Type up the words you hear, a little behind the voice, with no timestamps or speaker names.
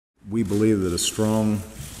We believe that a strong,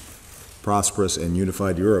 prosperous, and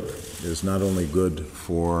unified Europe is not only good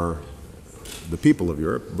for the people of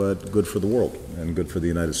Europe, but good for the world and good for the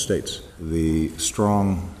United States. The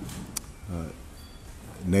strong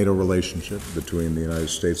NATO relationship between the United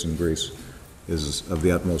States and Greece is of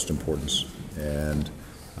the utmost importance, and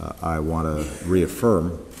I want to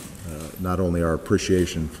reaffirm not only our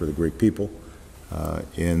appreciation for the Greek people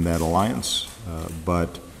in that alliance,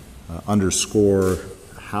 but underscore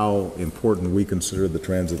how important we consider the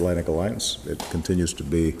transatlantic alliance. It continues to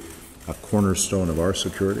be a cornerstone of our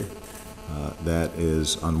security that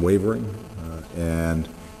is unwavering, and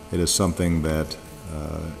it is something that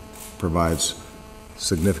provides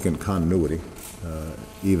significant continuity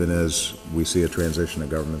even as we see a transition of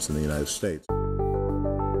governments in the United States.